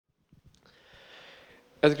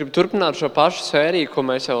Es gribu turpināt šo pašu sēriju, ko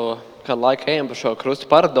mēs jau kādu laiku ejam par šo krusta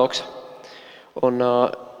paradoksu. Un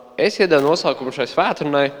es iedevu nosaukumu šai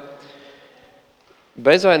svētdienai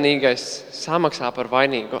bezvainīgais samaksā par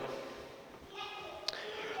vainīgo.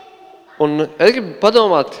 Un es gribu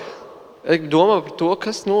domāt par to,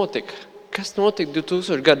 kas notika. Kas notika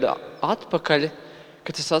 2000 gadu atpakaļ,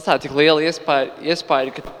 kad tas atstāja tik lielu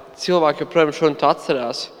iespēju, ka cilvēki joprojām šodien to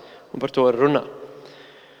atcerās un par to runā.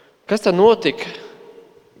 Kas tad notika?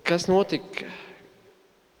 Kas notika?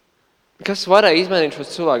 Kas varēja izmainīt šos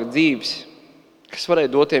cilvēku dzīves? Kas varēja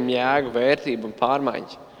dot tiem jēgu, vērtību un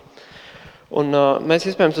pārmaiņas? Un mēs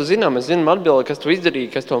iespējams to zinām. Mēs zinām atbildi, kas to izdarīja,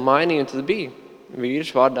 kas to mainīja. Un tas bija vīrs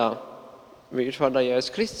vārdā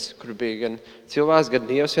Jēzus Kristus, kur bija gan cilvēks, gan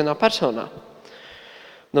Dievs vienā personā.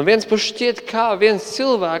 No vienas puses šķiet, kā viens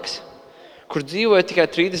cilvēks, kur dzīvoja tikai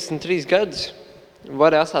 33 gadus,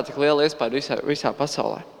 varēja atstāt tik lielu iespēju visā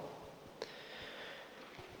pasaulē.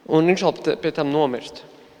 Un viņš vēl pie tam nomirst.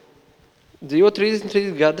 Dzīvo 33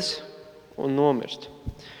 gadus un nomirst.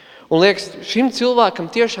 Un liekas, šim cilvēkam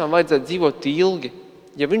tiešām vajadzētu dzīvot ilgi.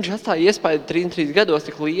 Ja viņš atstāja iespēju 33 gados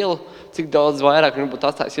tik lielu, cik daudz vairāk viņš būtu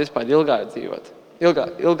atstājis iespēju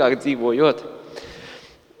ilgāk dzīvojot.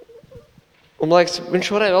 Un liekas,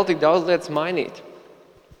 viņš varēja vēl tik daudz lietas mainīt.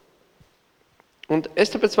 Un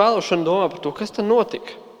es tāpēc vēlos šodien domāt par to, kas tad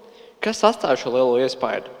notika. Kas atstāja šo lielo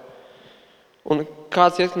iespēju. Un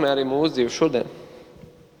kāds ietekmē arī mūsu dzīvi šodien.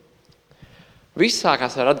 Viss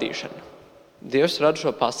sākās ar radīšanu. Dievs rada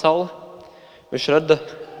šo pasauli, viņš rada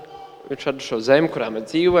šo zemi, kurā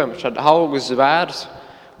mēs dzīvojam, viņš rada augus, zvērus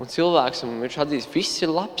un cilvēks, un viņš radīs, viss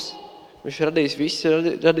ir labs. Viņš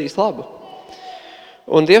radīs labu.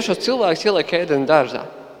 Un Dievs šos cilvēkus ieliek ēdena dārzā.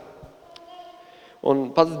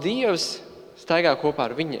 Un pats Dievs staigā kopā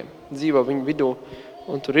ar viņiem, dzīvo viņu vidū,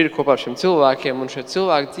 un tur ir kopā ar šiem cilvēkiem, un šie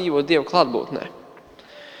cilvēki dzīvo Dieva klātbūtnē.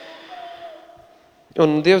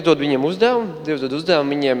 Un Dievs dod viņiem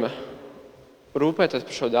uzdevumu viņiem rūpēties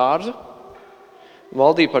par šo dārzu,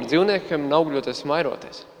 valdīt par dzīvniekiem un augļoties un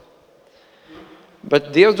mairoties.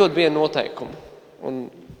 Bet Dievs dod vienu noteikumu. Un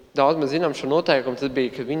daudz mēs zinām šo noteikumu, tas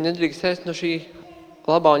bija, ka viņi nedrīkst ēst no šī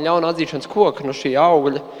labā un ļauna atzīšanas koka, no šī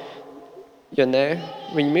augļa. Ja nē,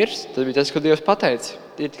 viņi mirs, tas bija tas, ko Dievs pateica.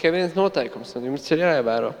 Ir tikai viens noteikums, un jums ir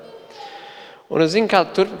jāievēro. Un es zinu,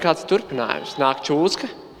 kāds turpinājums. Nāk čūska,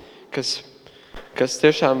 kas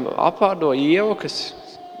tiešām apvārdo Ievu, kas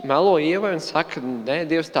melo Ievai un saka, nē,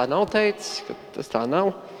 Dievs tā nav teicis, ka tas tā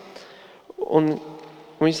nav. Un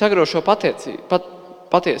viņi sagro šo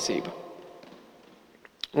patiesību.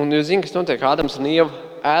 Un jūs zināt, kas notiek, Ādams un Ieva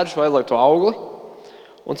ēduši vajadzētu augli,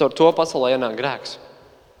 un caur to pasaulē ienāk grēks.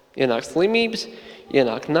 Ienāk slimības,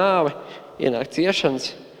 ienāk nāve, ienāk ciešanas.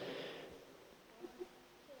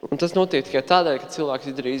 Un tas notiek tikai tādēļ, ka cilvēks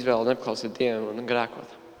izdarīja izvēli nepaklausīt Dievam un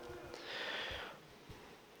grēkot.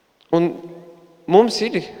 Un mums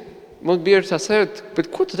bieži tā sajūta,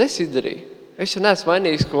 bet ko tad es izdarīju? Es jau neesmu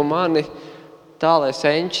vainīgs, ko mani tālē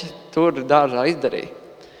senči tur dārzā izdarīja.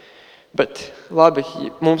 Bet labi,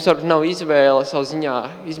 mums nav izvēle savu ziņā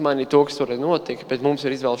izmainīt to, kas toreiz notika, bet mums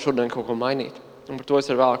ir izvēle šodien kaut ko mainīt. Un par to es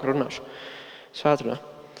ar vēlāk runāšu svētdienā.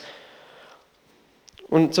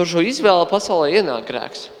 Un caur šo izvēli pasaulē ienāk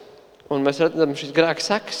grēks. Un mēs redzam šis grēks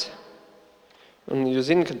sekas. Un jūs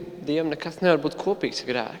zināt, ka Dievam nekas nevar būt kopīgs ar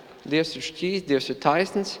grēku. Dievs ir šķīsts, Dievs ir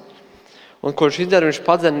taisnīgs. Un ko viņš izdara, viņš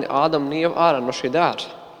padzen Ādamu un Ievu ārā no šī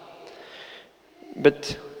dārza.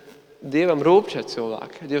 Bet Dievam rūp šie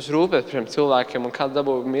cilvēki. Dievs rūpēs par šiem cilvēkiem un kādu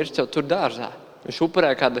dabū mirst jau tur dārzā. Viņš upurē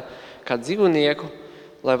kādu dzīvnieku,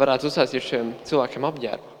 lai varētu uztaisīt šiem cilvēkiem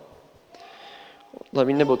apģērbu. Lai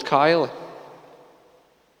viņi nebūtu kaili.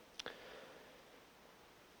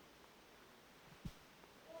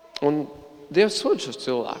 Un Dievs sod šos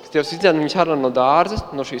cilvēkus. Dievs izdzēna viņus ārā no dārza,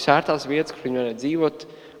 no šīs ērtās vietas, kur viņi varēja dzīvot,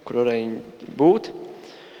 kur varēja būt.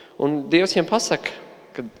 Un Dievs viņiem pasaka,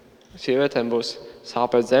 ka sievietēm būs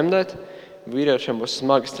sāpēt dzemdēt, vīriešiem būs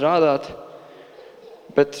smagi strādāt,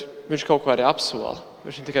 bet viņš kaut ko arī apsola.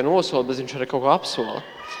 Viņš ne tikai nosola, bet viņš arī kaut ko apsola.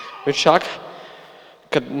 Viņš saka,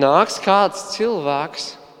 kad nāks kāds cilvēks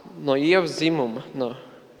no Ievas dzimuma, no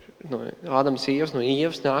Ādams Ievas, no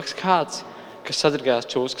Ievas nāks kāds, kas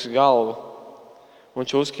sadragās čūskas galvu, un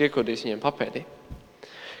čūska iekodīs viņiem papēdī.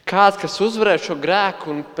 Kāds, kas uzvarēs šo grēku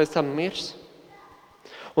un pēc tam mirs.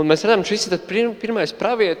 Un mēs redzam, šis ir pirmais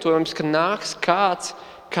pravietojums, ka nāks kāds,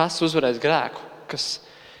 kas uzvarēs grēku, kas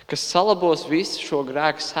salabos visu šo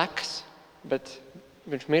grēku sekas, bet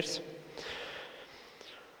viņš mirs.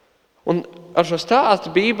 Un ar šo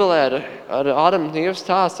stāstu Bībelē, ar Ādamu un Ievas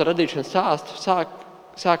stāstu, ar radīšanas stāstu,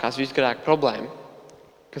 sākās visu grēku problēmu,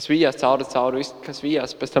 kas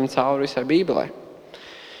vijās pēc tam cauri visai Bībelē.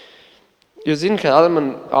 Jūs zināt, ka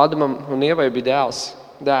Ādamam un Ievai bija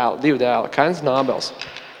divi dēli, Kains un Ābels.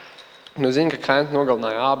 Un jūs zināt, ka Kains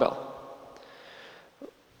nogalināja Ābeli.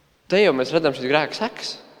 Te jau mēs redzam šis grēka sekas.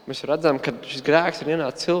 Mēs redzam, ka šis grēks ir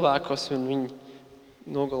ienācis cilvēkos un viņi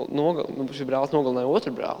šis brālis nogalināja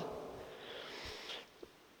otru brāli.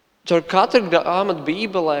 Caur katru grāmatu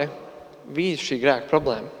Bībelē vīz šī grēka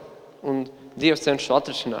problēma. Un Dievs cenšas to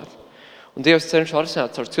atrisināt. Un Dievs cenšas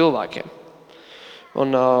atrisināt caur cilvēkiem. Un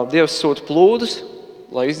Dievs sūta plūdus,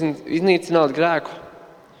 lai iznīcinātu grēku,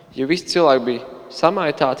 jo visi cilvēki bija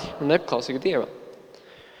samaitāti un nepaklausīgi Dievam.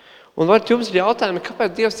 Un varat jums ir jautājumi,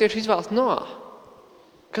 kāpēc Dievs tieši izvēlas Noā?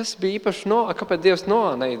 Kas bija īpaši Noā? Kāpēc Dievs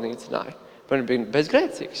Noā neiznīcināja? Vai viņš bija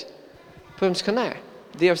bezgrēcīgs? Protams, ka nē.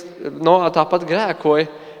 Dievs Noā tāpat grēkoja,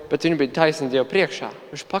 bet viņš bija taisnīgs Dievu priekšā.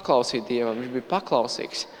 Viņš paklausīja Dievam, viņš bija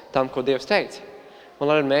paklausīgs tam, ko Dievs teica. Un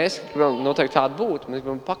arī mēs gribam noteikti tādu būt, mēs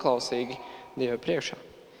gribam paklausīgi Dievu priekšā.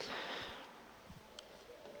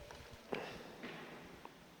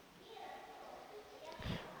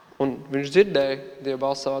 Un viņš dzirdēja Dieva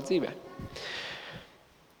balsi savā dzīvē.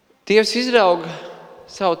 Dievs izrauga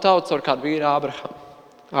savu tautu ar kādu vīru Ābrahamu.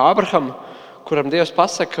 Ābrahamu, kuram Dievs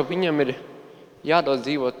pasaka, ka viņam ir jādod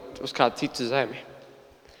dzīvot uz kādu citu zemi.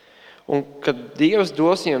 Un kad Dievs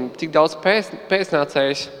dos viņam tik daudz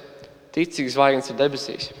pēcnācējs, ticīgs zvaigznes ir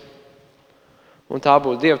debesīs. Un tā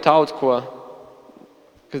būs Dieva tauta,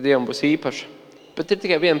 kas Dievam būs īpaša. Bet ir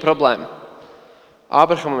tikai viena problēma.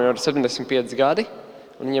 Ābrahamam ir 75 gadi,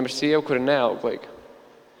 un viņam ir sieva, kur ir neauglīga.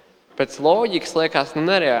 Pēc loģikas liekas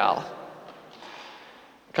nereāli.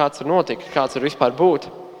 Kāds var notikt, kāds var vispār būt.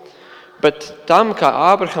 Bet tam, kā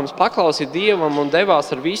Ābrahams paklausīja Dievam un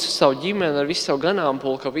devās ar visu savu ģimeni, ar visu savu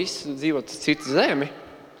ganāmpulku, ka visi dzīvot uz citu zemi,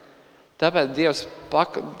 tāpēc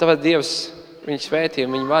Dievs viņu svētīja,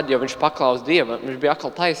 viņu vada, jo viņš paklaus Dievam. Viņš bija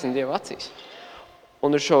atkal taisni Dieva acīs.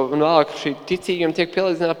 Un vēlāk šī ticīgiem tiek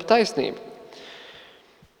pielīdzināta par taisnību.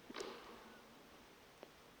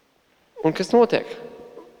 Un kas notiek?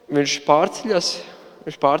 Viņš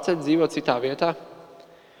pārceļ dzīvot citā vietā.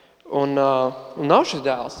 Un nav šis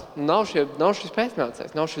dēls, nav šis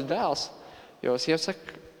pēcnācējs, nav šis dēls. Jo sieva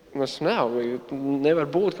saka, nevar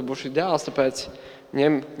būt, ka būs šis dēls, tāpēc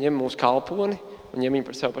ņem mūsu kalponi un ņem viņu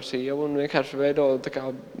par sevi par sievu un vienkārši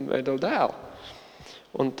veido dēlu.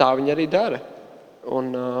 Un tā viņa arī dara. Un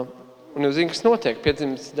jūs zināt, kas notiek?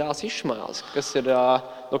 Piedzimts dēls Išmaels, kas ir,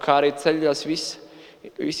 no kā arī ceļās viss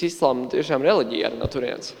islāma tiešām reliģija no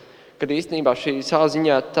turienes. Kad īstenībā šī savā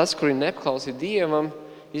ziņā tas, kur viņi nepaklausīja Dievam,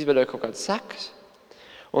 izveidoja kaut kādas sekas.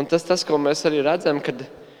 Un tas, ko mēs arī redzam, kad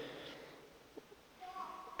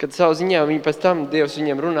savā ziņā viņi pēc tam Dievs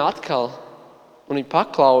viņiem runā atkal un viņi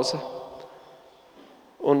paklausa.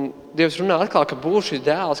 Un Dievs runā atkal, ka būs šis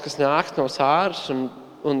dēls, kas nāks no Sāras un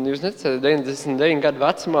jūs necēdat 99 gadu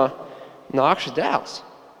vecumā nāk šis dēls.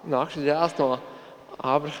 Nāk šis dēls no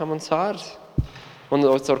Ābrahama un Sāras. Un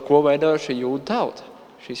ar ko veidoja šī jūda tauta.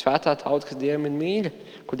 Šī svētā tauta, kas Dievam ir mīļa,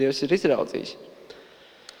 ko Dievs ir izraudzījis.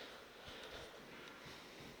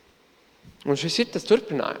 Un šis ir tas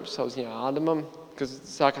turpinājums savā ziņā Ādamam, kas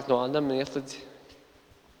sākas no Ādama un iet līdz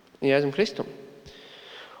Jēzum Kristum.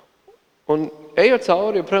 Un ejot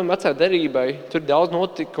cauri, joprojām vecā derībai, tur ir daudz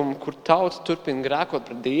notikumu, kur tauta turpina grēkot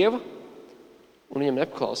pret Dievu un viņam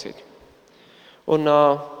nepaklausīt. Un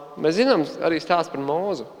mēs zinām arī stāstu par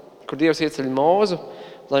Mūzu, kur Dievs ieceļ Mūzu,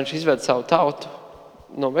 lai viņš izved savu tautu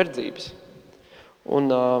no verdzības. Un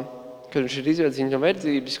kad viņš ir izvedis viņu no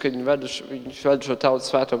verdzības, kad viņš ved šo tautu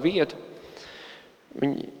svēto vietu,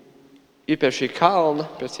 viņi ir pie šī kalna,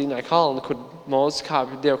 pie Sīnai kalna, kur Mūzes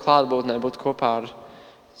kāpj Dieva klātbūtnē būt kopā ar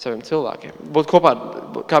saviem cilvēkiem.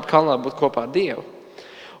 Kāpj kalnā būt kopā ar Dievu.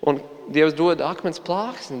 Un Dievs dod akmens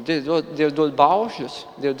plāksni, Dievs dod baušļus,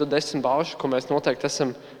 Dievs dod 10 baušļus, ko mēs noteikti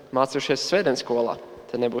esam mācījušies svētdienas skolā.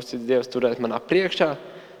 Te nebūs cits Dievs turēt manā priekšā,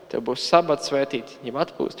 tev būs sabats svētīt, jau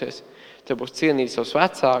atpūsties, tev būs cienīt savus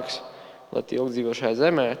vecākus, lai tie ilgi dzīvo šajā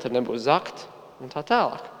zemē, tad nebūs zakt un tā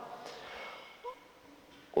tālāk.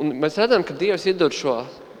 Un mēs redzam, ka Dievs iedod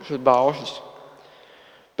šos baušļus,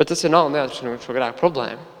 bet tas ir nav neatrisināt šo grēku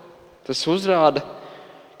problēmu. Tas uzrāda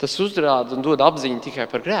un dod apziņu tikai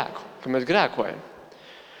par grēku, ka mēs grēkojam.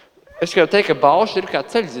 Es gribētu teikt, ka baušļi ir kā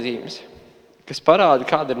ceļzīmes, kas parāda,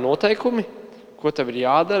 kāda ir noteikumi, ko tev ir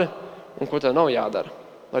jādara un ko tev nav jādara,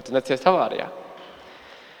 lai tu neciest avārijā.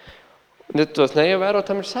 Un, ja tu tos neievēro,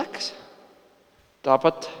 tam ir sekas.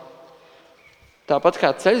 Tāpat kā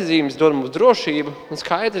ceļzīmes dod mums drošību un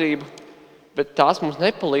skaidrību, bet tās mums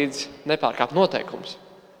nepalīdz nepārkāpt noteikumus.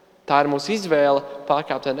 Tā ir mūsu izvēle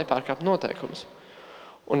pārkāpt vai nepārkāpt noteikumus.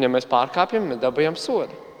 Un ja mēs pārkāpjam, mēs dabūjam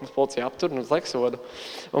sodu. Mums policija aptur un uzliek sodu.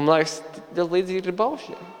 Un man liekas, līdzīgi ir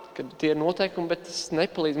baušļiem. ka tie ir noteikumi, bet tas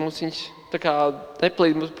nepalīdz mums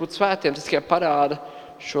nepalīdz mums būt svētiem, tas tikai parāda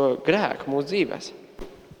šo grēku mūsu dzīvēs.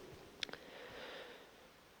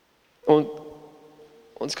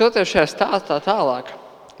 Un skatoties šajā stāstā tālāk,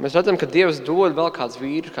 mēs redzam, ka Dievs dod vēl kāds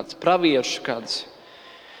vīrus, kāds praviešs,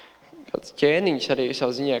 kāds ķēniņš arī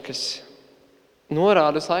savā ziņā, kas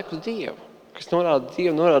norāda visu laiku uz Dievu, kas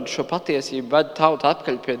norāda šo patiesību, ved tautu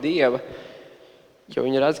atpakaļ pie Dieva, jo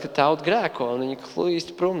viņi redz, ka tauta grēko un viņi klīst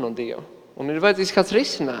prom no Dieva. Un ir vajadzīgs kāds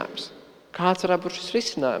risinājums. Kāds varētu būt šis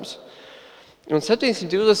risinājums? Un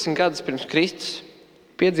 720 gadus pirms Kristus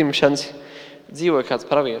piedzimšanas dzīvoja kāds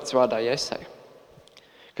pravietis vārdā Jesaja,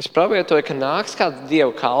 kas pravietoja, ka nāks kāds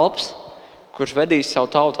Dieva kalps, kurš vedīs savu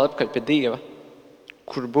tautu atpakaļ pie Dieva,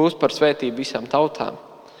 kur būs par svētību visām tautām.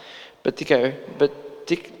 Bet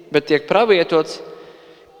tiek pravietots,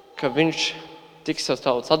 ka viņš tiks savas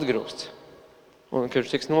tautas atgrūsts un ka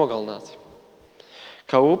viņš tiks nogalināts.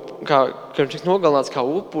 Ka viņš tiks nogalināts kā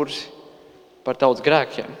upuris par tautas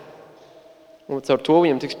grēkiem. Un caur to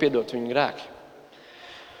viņam tiks piedot viņa grēki.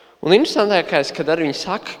 Un interesantākais, kad arī viņi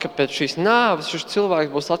saka, ka pēc šīs nāves šis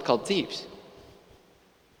cilvēks būs atkal dzīvs.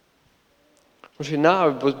 Un šī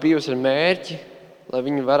nāve būs bijusi ar mērķi, lai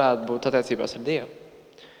viņi varētu būt attiecībās ar Dievu.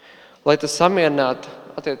 Lai tas samierinātu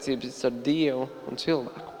attiecības ar Dievu un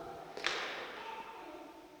cilvēku.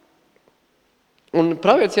 Un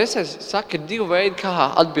pravietis Jesaja saka, ir divi veidi,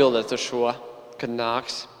 kā atbildēt uz šo, kad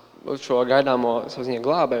nāks, uz šo gaidāmo savu ziņā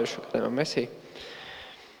glābēju, šo gaidāmo mesiju.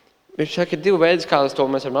 Viņš saka, ir divi veidi, kā uz to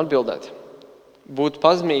mēs varam atbildēt. Būt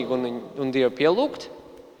pazemīgi un Dievu pielūgt,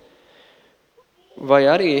 vai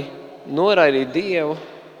arī noraidīt Dievu,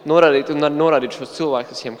 noraidīt šos cilvēkus,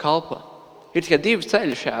 kas viņiem kalpo. Ir tikai divi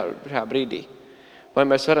ceļi šajā brīdī. Vai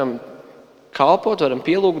mēs varam kalpot, varam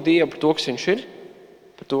pielūgt Dievu par to, kas viņš ir,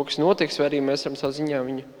 par to, kas notiks, vai arī mēs varam savu ziņā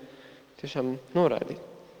viņu tiešām noraidīt.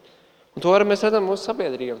 Un to mēs redzam mūsu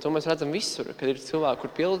sabiedrībā, to mēs redzam visur, kad ir cilvēki,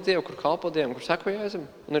 kur pielūdz Dievu, kur kalpo Dievam, kur seko Jēzum,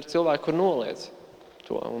 un ir cilvēki, kur noliedz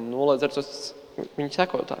to, un noliedz ar tos viņa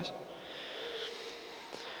sekotājus.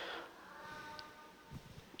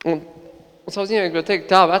 Un savu ziņā, gribētu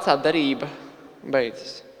teikt, tā vecā darība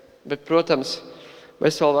beidzas. Bet, protams,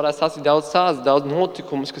 mēs vēl varētu stāstīt daudz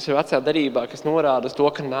notikumus, kas ir vecā darībā, kas norāda uz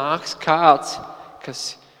to, ka nāks kāds,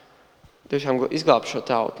 kas tiešām izglāb šo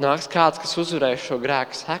tautu. Nāks kāds, kas uzvarēs šo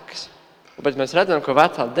grēku sekas. Bet mēs redzam, ka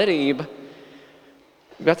vecā darība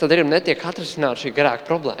netiek atrisināta šī grēka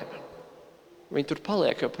problēma. Viņi tur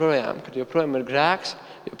paliek joprojām, kad joprojām ir grēks,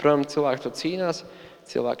 joprojām cilvēki to cīnās,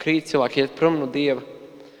 cilvēki krīt, cilvēki iet prom no Dieva,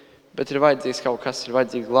 bet ir vajadzīgs kaut kas, ir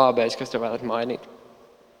vajadzīgs glābējs, kas to varētu mainīt.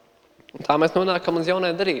 Un tā mēs nonākam līdz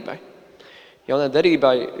jaunai darībai. Jaunai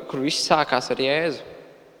darībai, kur viss sākās ar Jēzu,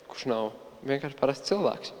 kurš nav vienkārši parasts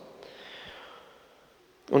cilvēks.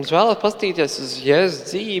 Un es vēlos paskatīties uz Jēzus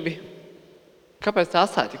dzīvi, kāpēc tā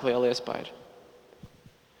atstāja tik lielu iespaidu.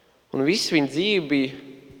 Un viss viņa dzīve bija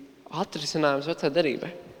atrisinājums vecai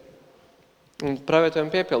darībai. Un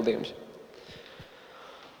pravietojuma piepildījums.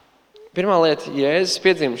 Pirmā lieta – Jēzus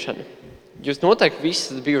piedzimšana. Jūs noteikti visi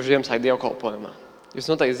esat bijuši Ziemassvētku dievkalpojumā. Jūs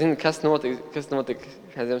noteikti zināt, kas notika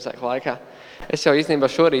Ziemassvētku laikā. Es jau īstenībā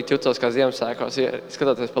šorīt jutos kā Ziemassvētkos,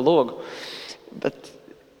 skatoties pa logu. Bet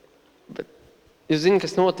jūs zināt,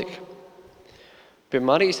 kas notika. Pie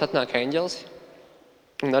Marijas atnāk eņģelis,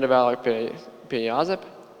 un arī vēlāk pie Jāzepa.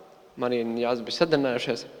 Marija un Jāzepa bija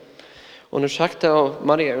sadarinājušies. Un viņš saka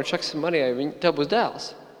Marijai, tev būs dēls.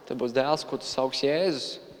 Tev būs dēls, ko tu sauks Jēzus,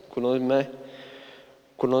 kur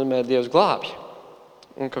nozīmē Dievs glābj.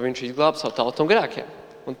 Un ka viņš izglāb savu tautu no grēkiem.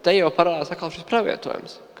 Un te jau parādās atkal šis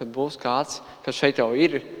pravietojums, kad būs kāds, kas šeit jau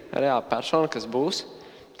ir reāla persona, kas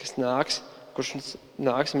nāks, kurš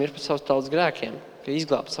nāks un ir par savas tautas grēkiem, ka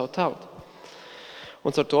izglāb savu tautu.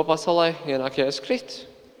 Un ar to pasaulē ienāk Jēzus Kristus,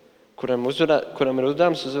 kuram ir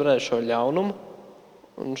uzdevums uzvarēt šo ļaunumu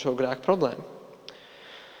un šo grēku problēmu.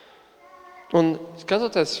 Un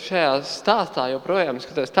skatoties šajā stāstā joprojām,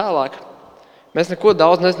 skatoties tālāk, mēs neko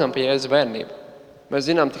daudz nezinām par Jēzus bērnību. Mēs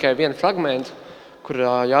zinām tikai vienu fragmentu, kur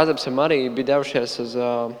Jāzeps un Marija bija devušies uz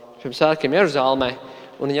šiem svētkiem Jeruzalemē,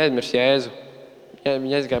 un viņi aizmirst Jēzu.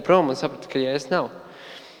 Viņi aizgāja prom un saprata, ka Jēzus nav.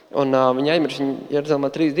 Un viņi aizmirst viņu Jeruzalemē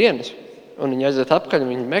 3 dienas. Un viņi aiziet apkaļ,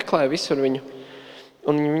 viņi meklē visur viņu,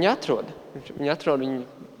 un viņi atrod. Viņi atrod viņu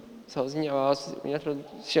savu ziņā, viņi atrod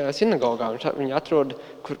šajā sinagogā. Viņi atrod,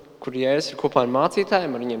 kur Jēzus ir kopā ar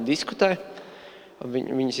mācītājiem, ar viņiem diskutē,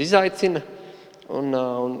 viņus izaicina. Un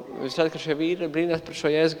es redzu, ka šie vīri brīnās par šo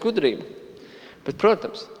Jēzus gudrību. Bet,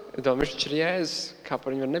 protams, viņš taču ir Jēzus, kā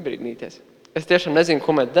par viņu var nebrīnīties. Es tiešām nezinu,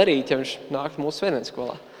 ko mēs darīt, ja viņš nāk mūsu svētdienas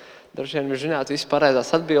skolā. Dažiem viņš zinātu visas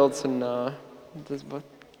pareizās atbildes, un tas būtu.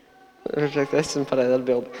 Es esmu pareizi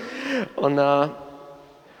atbildi. Un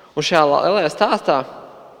šajā lielajā stāstā,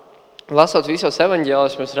 lasot visos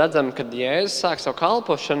evaņģēlijos, mēs redzam, kad Jēzus sāk savu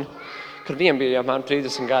kalpošanu, kad viņam bija apmēram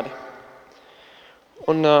 30 gadi.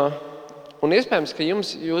 Un iespējams, ka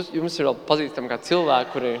jums ir vēl pazīstami kā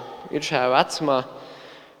cilvēki, kuri ir šajā vecumā,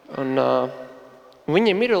 un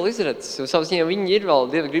viņiem ir vēl izredzes, jo savas ziņā viņi ir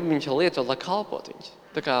vēl, Dieva grib viņus lietot, lai kalpot viņus.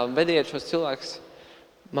 Tā kā vediet šos cilvēkus,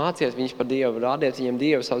 māciet viņus par Dievu, rādiet viņiem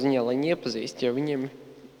Dievu savas ziņā, lai viņi iepazīst, jo viņiem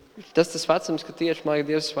tas vecums, ka tieši, man liekas,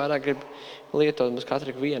 Dievs vairāk grib lietot mums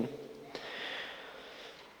katru vienu.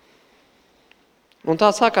 Un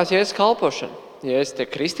tā sākās Jēzus kalpošana. Jēzus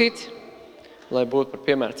tiek kristīts, lai būtu par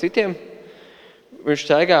piemēru citiem. Viņš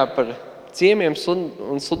staigā par ciemiem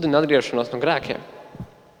un sludina atgriešanos no grēkiem.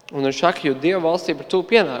 Un viņš saka, jo Dieva valstība ir tuvu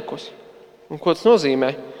pienākusi. Un ko tas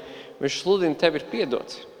nozīmē? Viņš sludina, tev ir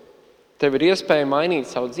piedots. Tev ir iespēja mainīt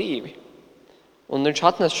savu dzīvi. Un viņš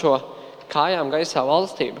atnes šo kājām gaisā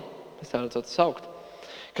valstību, es tā varētu saukt,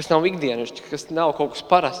 kas nav ikdienišķi, kas nav kaut kas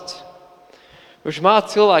parasts. Viņš māca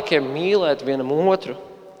cilvēkiem mīlēt vienam otru,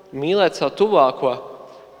 mīlēt savu tuvāko,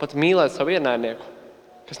 pat mīlēt savu ienaidnieku,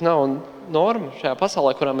 kas nav norma šajā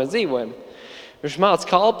pasaulē, kurā mēs dzīvojam. Viņš māca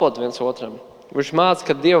kalpot viens otram. Viņš māca,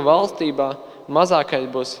 ka Dieva valstībā mazākais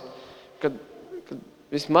būs, kad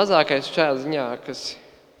vismazākais šajā ziņā,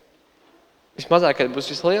 vismazākais būs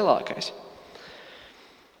vislielākais.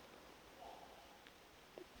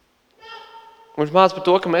 Viņš māca par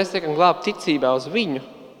to, ka mēs tiekam glābti ticībā uz viņu,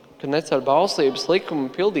 ka ne caur bauslības likumu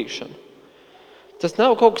pildīšanu. Tas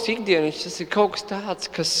nav kaut kas ikdienišķs, tas ir kaut kas tāds,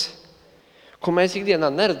 ko mēs ikdienā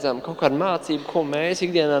neredzam, kaut kāda mācība, ko mēs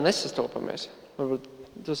ikdienā nesastopamies. Varbūt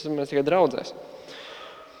tas mēs tikai draudzēs.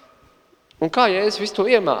 Un kā Jēzus visu to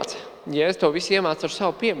iemāca? Jēzus to visu iemāca ar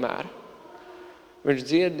savu piemēru. Viņš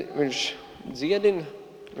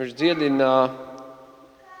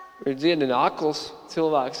dziedina aklus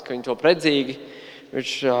cilvēks, ka viņi to predzīgi.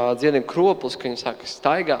 Viņš dziedina kropus, ka viņi sāk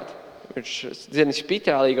staigāt. Viņš dziedina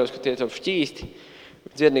špitālīgos, ka tie to šķīsti.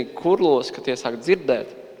 Viņš dziedina kurlos, ka tie sāk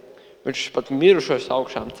dzirdēt. Viņš pat mirušos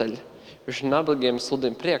augšām ceļ. Viņš nabagiem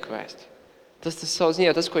sludina priekvēsti. Tas savu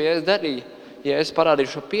ziņā, tas, ko Jēzus darīja, Jēzus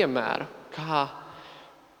parādīja šo piemēru,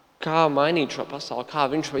 kā mainīt šo pasauli, kā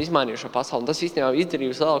viņš izmainīja šo pasauli. Un tas īstenībā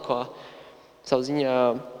izdarīja lielāko savu ziņā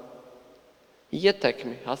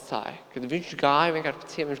ietekmi atstāja. Kad viņš gāja vienkārši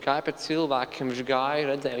pēc viņš gāja pēc cilvēkiem, viņš gāja,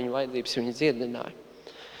 redzēja viņu vajadzības, viņu dziedināja.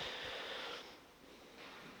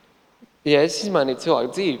 Jēzus izmainīja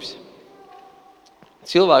cilvēku dzīves.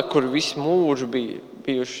 Cilvēki, kuri visu mūžu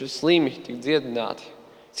bijuši slimi, tik dziedināti.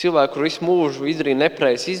 Cilvēki, kur visu mūžu izdarīja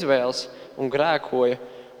nepareizas izvēles un grēkoja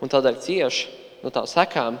un tādēļ cieši no tā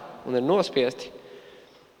sekām un ir nospiesti,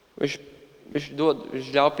 viņš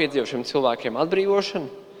ļauj piedzīvot šiem cilvēkiem atbrīvošanu,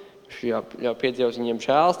 viņš ļauj piedzīvot viņiem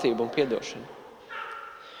žēlstību un piedošanu.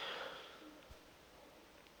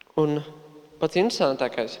 Un pats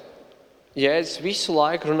interesantākais, Jēzus visu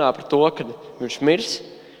laiku runā par to, ka viņš mirs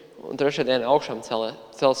un trešajā dienā augšām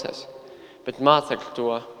celsies, bet mācekļi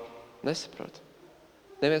to nesaprot.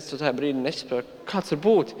 Neviens to tajā brīdī nesaprot, kāds var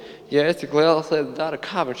būt, ja es tik lielas lietas dara,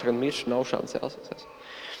 kā viņš tagad mirš un augšām celsies.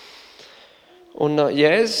 Un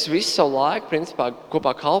Jēzus visu savu laiku, principā,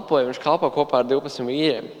 kopā kalpoja, viņš kalpo kopā ar 12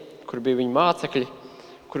 vīriem, kur bija viņa mācekļi,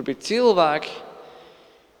 kur bija cilvēki,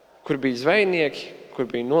 kur bija zvejnieki, kur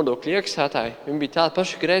bija nodokļu iekasētāji. Viņi bija tādi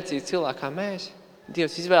paši grēcīgi cilvēki kā mēs.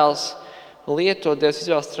 Dievs izvēlas lietot, Dievs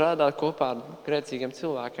izvēlas strādāt kopā ar grēcīgiem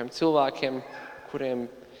cilvēkiem, kuriem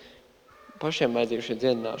pašiem vajadzīga šī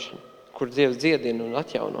dziedināšana, kur Dievs dziedina un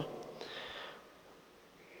atjauno.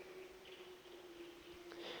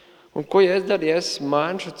 Un ko Jēzus dara? Jēzus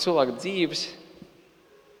maina šo cilvēku dzīves,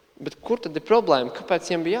 bet kur tad ir problēma? Kāpēc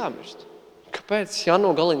viņiem bija jāmirst? Kāpēc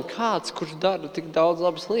jānogalina kāds, kurš dara tik daudz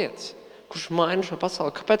labas lietas? Kurš maina šo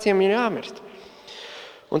pasauli? Kāpēc viņiem ir jāmirst?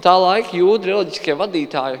 Un tā laika jūdu reliģiskie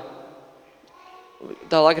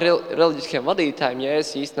vadītājiem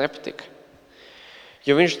Jēzus īsti nepatika.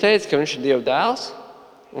 Jo viņš teica, ka viņš ir Dieva dēls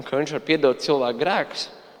un ka viņš var piedot cilvēku grēkus,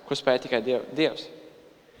 ko spēja tikai Dievs.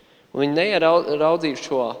 Un viņi neieraudzīja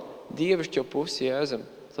šo dievišķo pusi Jēzum.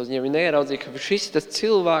 Viņi neieraudzīja, ka šis ir tas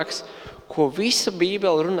cilvēks, ko visa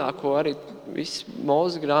Bībele runā, ko arī viss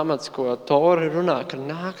Mūzes grāmatas, ko Tora runā, ka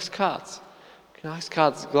nāks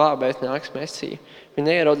kāds glābējs, nāks Mesija. Viņi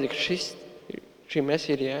neieraudzīja, ka šī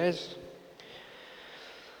Mesija ir Jēzus.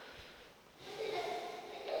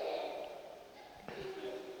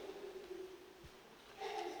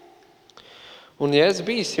 Un Jēzus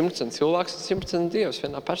bija 100% cilvēks un 100% Dievs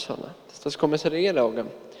vienā personā. Tas, ko mēs arī ieraugam.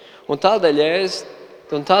 Un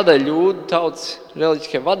tādēļ jūdu tautas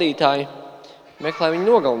reliģiskie vadītāji meklē viņu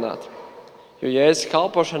nogalināt. Jo Jēzus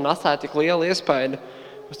kalpošana atstāja tik lielu iespaidu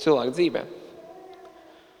uz cilvēku dzīvēm.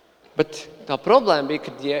 Bet tā problēma bija,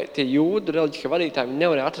 ka tie jūdu reliģiskie vadītāji viņi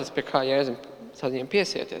nevarēja atrast, pie kā Jēzum viņiem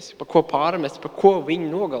piesieties, par ko pārmest, par ko viņu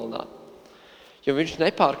nogalināt. Jo viņš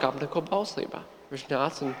nepārkāpa neko bauslībā. Viņš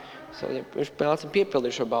nāca un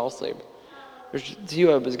piepildīja šo bauslību. Viņš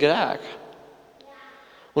dzīvoja bez grēka.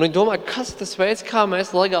 Un viņi domāja, kas tas veids, kā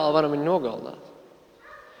mēs legāli varam viņu nogalināt.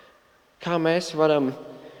 Kā mēs varam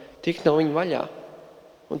tikt no viņa vaļā.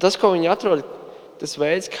 Un tas, ko viņi atrod, tas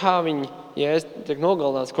veids, kā viņi Jēzus tiek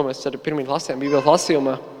nogalināts, ko mēs arī pirmīt lasījām Bībeles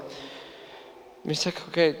lasījumā, viņš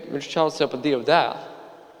saka, viņš šauc sev par Dievu dēlu.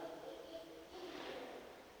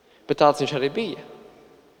 Bet tāds viņš arī bija.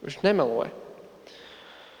 Viņš nemeloja.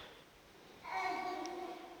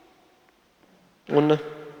 Un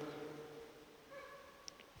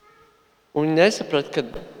viņi nesaprata, ka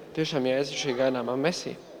tiešām Jēzus ir šī gaidāmā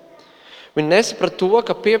Mesija. Viņi nesaprata to,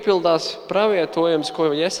 ka piepildās pravietojums,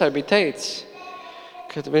 ko Jesai bija teicis,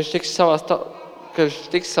 kad viņš tiks savas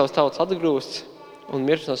tautas atgrūsts un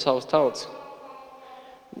mirs no savas tautas.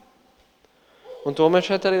 Un to mēs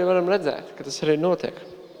šeit arī varam redzēt, ka tas arī notiek.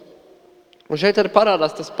 Un šeit arī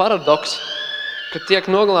parādās tas paradoks, ka tiek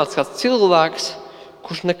nogalināts kāds cilvēks,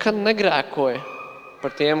 kurš nekad negrēkoja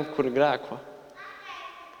par tiem, kuri grēko.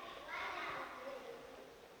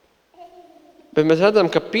 Bet mēs redzam,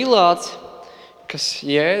 ka Pilāts, kas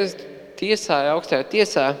Jēzu tiesāja augstajā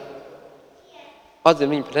tiesā,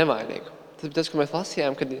 atzina viņu par nevainīgu. Tas bija tas, ko mēs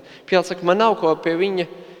lasījām, kad Pilāts saka, man nav ko pie viņa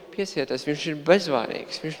piesieties, viņš ir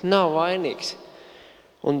bezvainīgs, viņš nav vainīgs.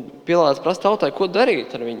 Un Pilāts prasa tautai, ko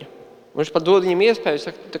darīt ar viņu. Un viņš pat dod viņam iespēju,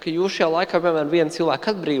 saka, ka jūs šajā laikā vienmēr vienu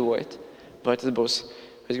cilvēku atbrīvojat. Vai tas būs,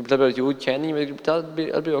 vai es gribu atbrīvot jūdu ķēniņu, vai es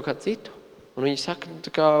gribu atbrīvot kādu citu. Un viņi saka,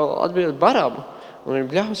 kā atbrīvot Barabu. Un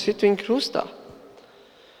viņi bļauj sit viņu krustā.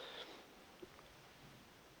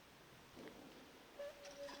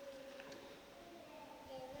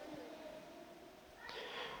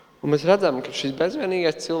 Un mēs redzam, ka šis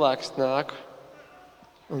bezvainīgais cilvēks nāk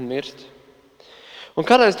un mirst. Un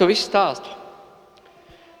kādēļ es to visu stāstu?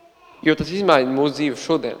 Jo tas izmaina mūsu dzīvi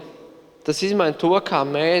šodien. Tas izmaina to, kā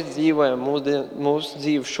mēs dzīvojam mūsu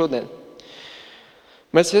dzīvi šodien.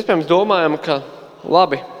 Mēs iespējams domājam, ka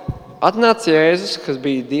labi, atnāca Jēzus, kas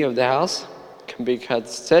bija Dieva dēls, kam bija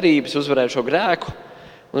kādas cerības uzvarēt šo grēku,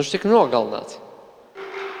 un viņš tika nogalināts.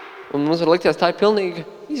 Un mums var likties, tā ir pilnīga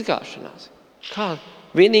izgāšanās. Kā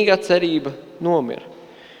vienīgā cerība nomira.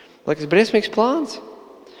 Liekas, briesmīgs plāns.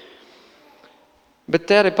 Bet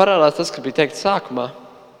te arī parādās tas, kas bija teikt sākumā,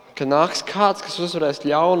 ka nāks kāds, kas uzvarēs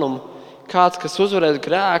ļaunumu, kāds, kas uzvarēs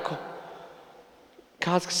grēku,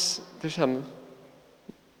 kāds, kas tiešām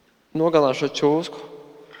nogalinās šo čūsku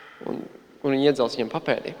un viņi iedzels viņam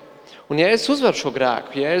papēdī. Un Jēzus uzvar šo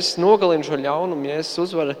grēku, Jēzus nogalina šo ļaunumu, Jēzus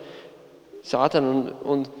uzvar sātanu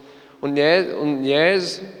un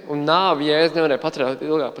Jēzus un nāvi Jēzus nevarēja paturēt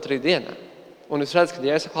ilgāk par 3 dienām. Un jūs redzat, ka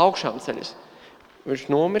Jēzus atkal augšām ceļas. Viņš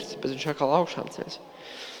nomirst, bet viņš atkal augšām ceļas.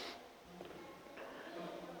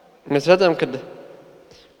 Mēs redzam, ka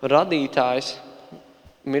radītājs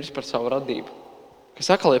mirst par savu radību.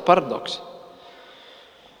 Kas atkal ir paradoks.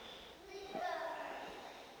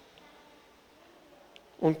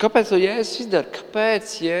 Un kāpēc to Jēzus izdara?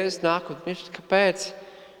 Kāpēc Jēzus nāk un mirst? Kāpēc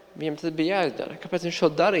viņam tas bija jāizdara? Kāpēc viņš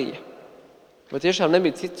to darīja? Vai tiešām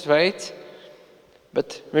nebija cits veids,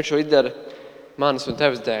 bet viņš to izdara manis un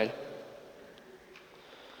tevis dēļ?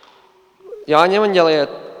 Jāņa evaņģēlijā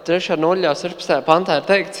 3. nodaļā 16. pantā ir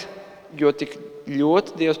teikts, jo tik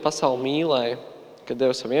ļoti Dievs pasauli mīlēja, ka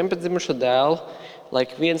Dievs savu vienpatdzimušo dēlu, lai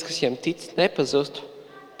ik viens, kas viņam tic, nepazustu,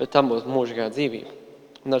 bet tam būs mūžīgā dzīvība.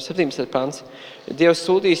 Un ar 17. pants, jo Dievs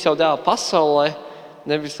sūtīja savu dēlu pasaulē,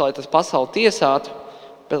 nevis lai tas pasauli tiesātu,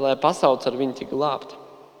 bet lai pasaules ar viņu tik glābta.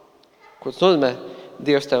 Ko tas nozīmē?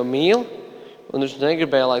 Dievs tevi mīl, un viņš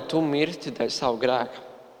negribēja, lai tu mirsti dēļ savu grēku.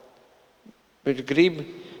 Viņš grib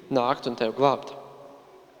nākt un tevi glābt.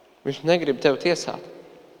 Viņš negrib tevi tiesāt.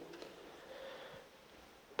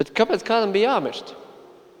 Bet kāpēc kādam bija jāmirst?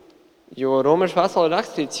 Jo Romiešu vēstulē ir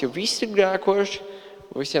rakstīts, jo visi ir grēkojuši,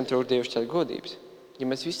 un visiem trūkst dievišķās godības. Ja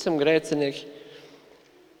mēs visi esam grēcinieki,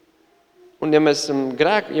 un ja mēs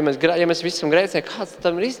visi esam grēcinieki, kāds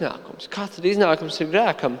tam ir iznākums? Kāds tad iznākums ir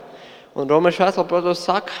grēkam? Un Romiešu vēstulē, protams,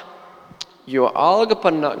 saka, jo alga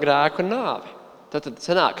par grēku nāvi. Tad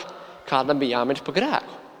sanāk, kādam bija jāmirst par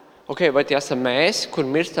grēku. Vai tie esam mēs, kur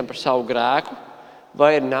mirstam par savu grēku,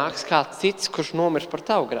 vai ir nāks kāds cits, kurš nomirst par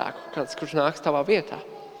tavu grēku, kāds, kurš nāks tavā vietā.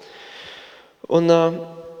 Un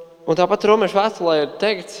tāpat Romiešu vēstulē ir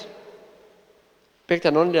teikts,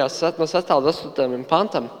 5. nodaļā no 6. līdz 8.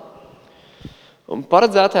 pantam, un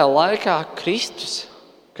paredzētajā laikā Kristus,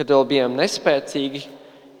 kad vēl bijām nespēcīgi,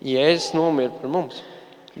 Jēzus nomira par mums,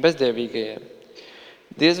 bezdievīgajiem.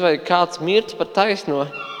 Diez vai kāds mirt par taisno,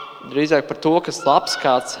 drīzāk par to, kas labs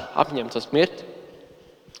kāds apņemtos mirt.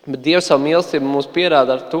 Bet Dievs savu mīlestību mums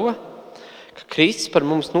pierāda ar to, ka Kristus par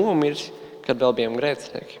mums nomirs, kad vēl bijām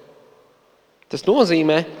grēcinieki. Tas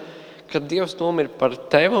nozīmē, ka Dievs nomira par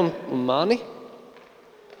tevi un mani,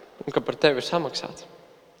 un ka par tevi ir samaksāts.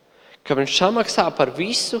 Ka viņš samaksā par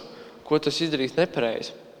visu, ko tu izdarīsi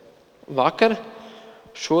nepareizi. Vakar,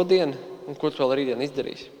 šodien un ko tu vēl rītdien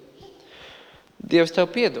izdarīsi. Dievs tev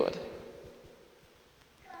piedod.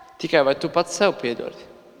 Tikai vai tu pats sev piedodi?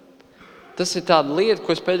 Tas ir tāda lieta,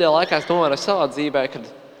 ko es pēdējā laikā novēroju savā dzīvē, kad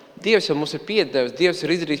Dievs jau mums ir piedevis, Dievs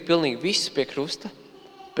ir izdarījis pilnīgi visu pie krusta,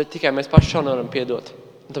 bet tikai mēs paši šo nevaram piedot.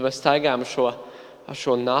 Un tad mēs staigājam ar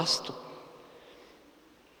šo nastu.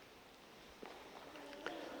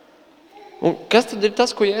 Un kas tad ir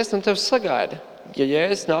tas, ko Jēzus no tevis sagaida? Ja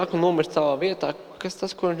Jēzus nāk un nomirst tavā vietā, kas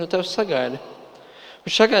tas, ko viņš no tevis sagaida?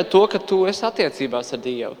 Viņš sagaida to, ka tu esi attiecībās ar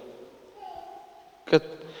Dievu.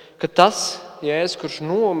 Ka tas Jēzus, kurš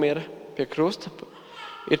nomira pie krusta,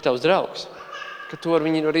 ir tavs draugs. Ka tu ar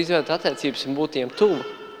viņu var izveidot attiecības un būt tiem tuvu.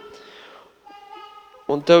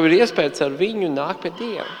 Un tev ir iespējas ar viņu nākt pie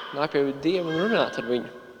Dieva. Nākt pie Dieva un runāt ar viņu.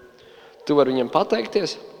 Tu vari viņam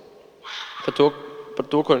pateikties par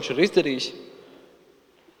to, ko viņš ir izdarījis,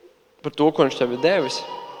 par to, ko viņš tev ir devis.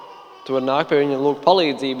 Tu vari nākt pie viņa lūgt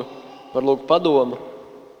palīdzību, var lūgt padomu.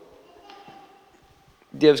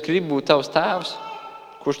 Dievs grib būt tavs tēvs,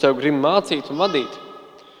 kurš tev grib mācīt un vadīt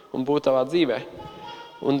un būt tavā dzīvē.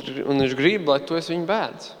 Un viņš grib, lai tu esi viņa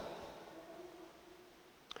bērns.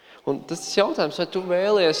 Un tas ir jautājums, vai tu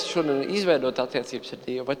vēlies šodien izveidot attiecības ar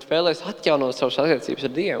Dievu, vai tu vēlies atjaunot savas attiecības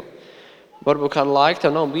ar Dievu. Varbūt kādu laiku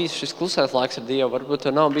tev nav bijis šis klusais laiks ar Dievu, varbūt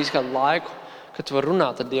tev nav bijis kādu laiku, kad tu vari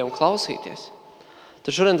runāt ar Dievu un klausīties.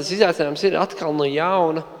 Tad šodien tas izaicinājums ir atkal no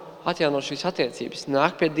jauna atjaunot šīs attiecības,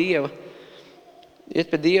 nāk pie Dieva,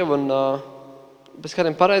 iet pie Dieva un bez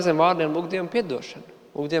kādiem pareiziem vārdiem lūgt Dievam piedošanu.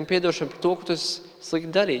 Lūgt Dievam piedošanu par to, ko tu esi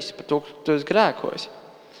slikti darījis, par to, ko tu esi grēkojis.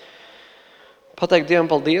 Pateikt Dievam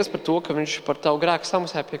paldies par to, ka viņš par tavu grēku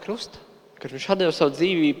samaksāja pie krusta, ka viņš atdeva savu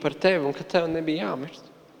dzīvību par tevi un ka tev nebija jāmirst.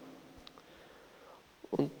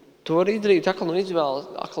 Un to var izdarīt atkal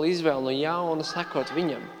izvēle no jauna sekot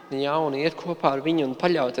viņam, no jauna iet kopā ar viņu un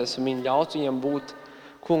paļauties un viņu ļaut viņam būt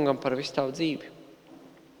kungam par visu tavu dzīvi.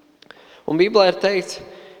 Un Bībelē ir teikts,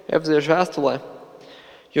 Efeziešu vēstulē,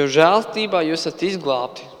 jo žēlstībā jūs esat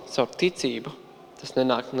izglābti caur ticību, tas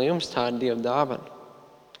nenāk no jums, tā ir Dieva dāvana.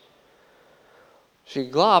 Šī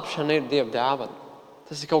glābšana ir Dieva dāvana.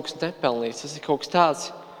 Tas ir kaut kas nepelnīts, tas ir kaut kas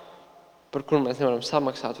tāds, par kuru mēs nevaram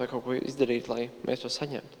samaksāt vai kaut ko izdarīt, lai mēs to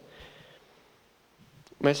saņemtu.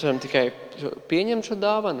 Mēs varam tikai pieņemt šo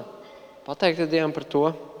dāvanu, pateikt Dievam par to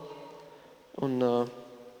un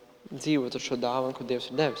dzīvot ar šo dāvanu, ko Dievs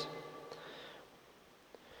ir devis.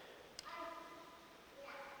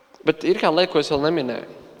 Bet ir kāda lieta, ko es vēl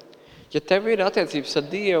neminēju. Ja tev ir attiecības ar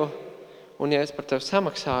Dievu un ja es par tevi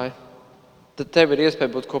samaksāju, tad tev ir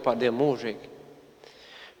iespēja būt kopā ar Dievu mūžīgi.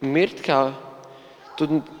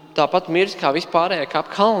 Tu tāpat mirsti kā vispārējā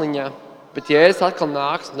kāp kalniņā, bet ja es atkal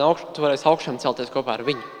nāks, tu varēsi augšām celties kopā ar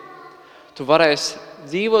viņu. Tu varēsi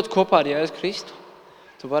dzīvot kopā ar Jēzu Kristu.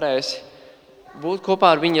 Tu varēsi būt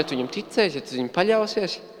kopā ar viņu, ja tu viņam ticēsi, ja tu viņam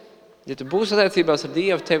paļausies. Ja tu būsi attiecībās ar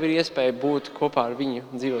Dievu, tev ir iespēja būt kopā ar viņu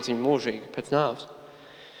un dzīvot viņu mūžīgi pēc nāves.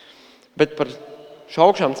 Bet par šo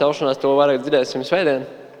augšām celšanās to varētu dzirdēsim svētdien.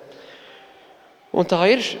 Un tā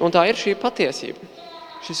ir šī patiesība.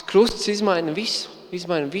 Šis krusts izmaina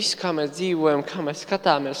visu, kā mēs dzīvojam, kā mēs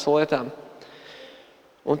skatāmies uz lietām.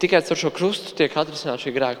 Un tikai ar šo krustu tiek atrisināt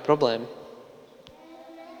šī grēka problēma.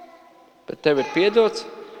 Bet tev ir piedots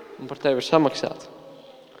un par tevi ir samaksāts.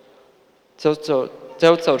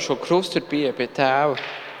 Tev caur šo krustu ir pieeja pie tēva,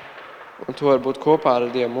 un tu vari būt kopā ar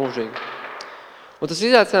Dievu mūžīgi. Un tas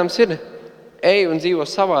izaicinājums ir, ej un dzīvo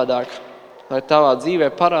savādāk, lai tavā dzīvē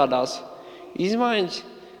parādās izmaiņas,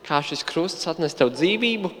 kā šis krusts atnes tev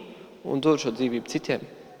dzīvību un dod šo dzīvību citiem.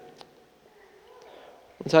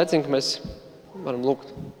 Un es aicinu, ka mēs varam lūgt.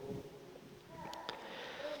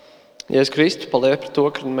 Jēzus Kristu, paldies par to,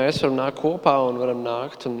 ka mēs varam nākt kopā un varam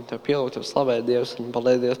nākt un tev pielūgt, tev slavēt Dievs. Un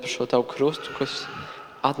paldies Dievs par šo tavu krustu, kas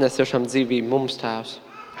atnes tiešām dzīvību mums, Tēvs.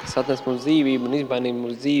 Kas atnes mums dzīvību un izmainīja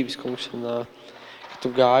mūsu dzīves, kungs. Un ka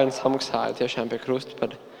tu gāji un samaksāji tiešām pie krusta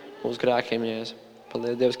par mūsu grēkiem, Jēzu.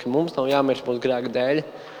 Paldies Dievs, ka mums nav jāmirst mūsu grēka dēļ,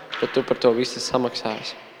 bet tu par to visu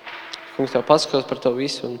samaksājies. Kungs, tev paskatos par to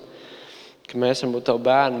visu un ka mēs varam būt tavu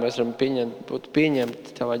bērnu, mēs varam būt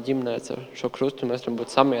pieņemti tavā ģimnē ar šo krustu, mēs varam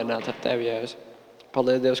būt samierināti ar tevi, Jēzus.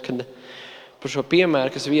 Paldies Dievs, ka par šo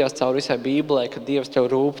piemēru, kas vijās cauri visai Bībelē, ka Dievs tev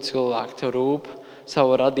rūp cilvēku, tev rūp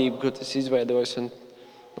savu radību, ko tas izveidojis,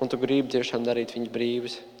 un tu gribi tiešām darīt viņus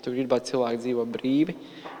brīvus. Tu gribi, lai cilvēki dzīvo brīvi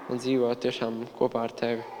un dzīvo tiešām kopā ar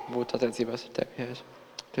tevi, būt attiecībās ar tevi, Jēzus.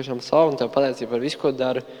 Tiešām slavu un tev pateicību par visu, ko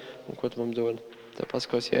dari un ko tu mums dod. Tev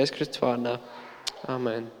paskos Jēzus Kristus vārdā.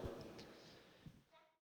 Amen.